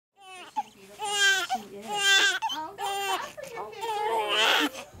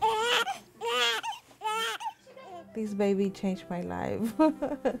This baby changed my life.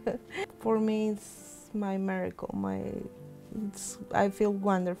 For me, it's my miracle. I feel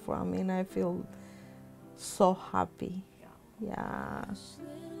wonderful. I mean, I feel so happy. Yeah.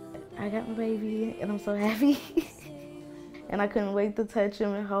 I got my baby, and I'm so happy. And I couldn't wait to touch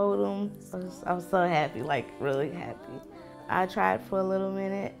him and hold him. I was so happy, like really happy. I tried for a little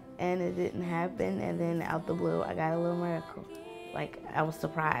minute, and it didn't happen. And then out the blue, I got a little miracle. Like I was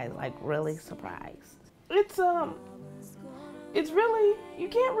surprised, like really surprised. It's really, you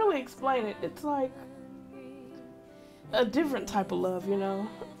can't really explain it. It's like a different type of love, you know?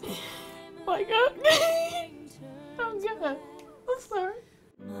 Like, oh God, I'm sorry.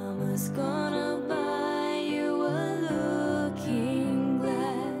 Mama's gonna buy you a looking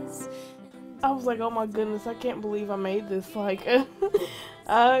glass. I was like, oh my goodness, I can't believe I made this. Like,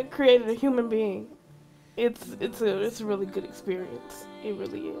 I created a human being. It's a really good experience. It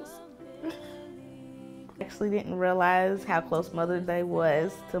really is. I actually didn't realize how close Mother's Day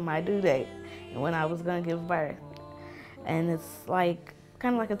was to my due date and when I was gonna give birth. And it's like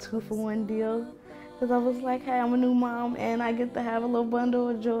kind of like a 2-for-1 deal, because I was like, hey, I'm a new mom and I get to have a little bundle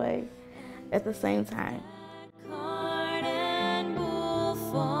of joy at the same time. Card and bull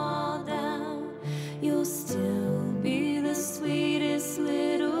fall down, you'll still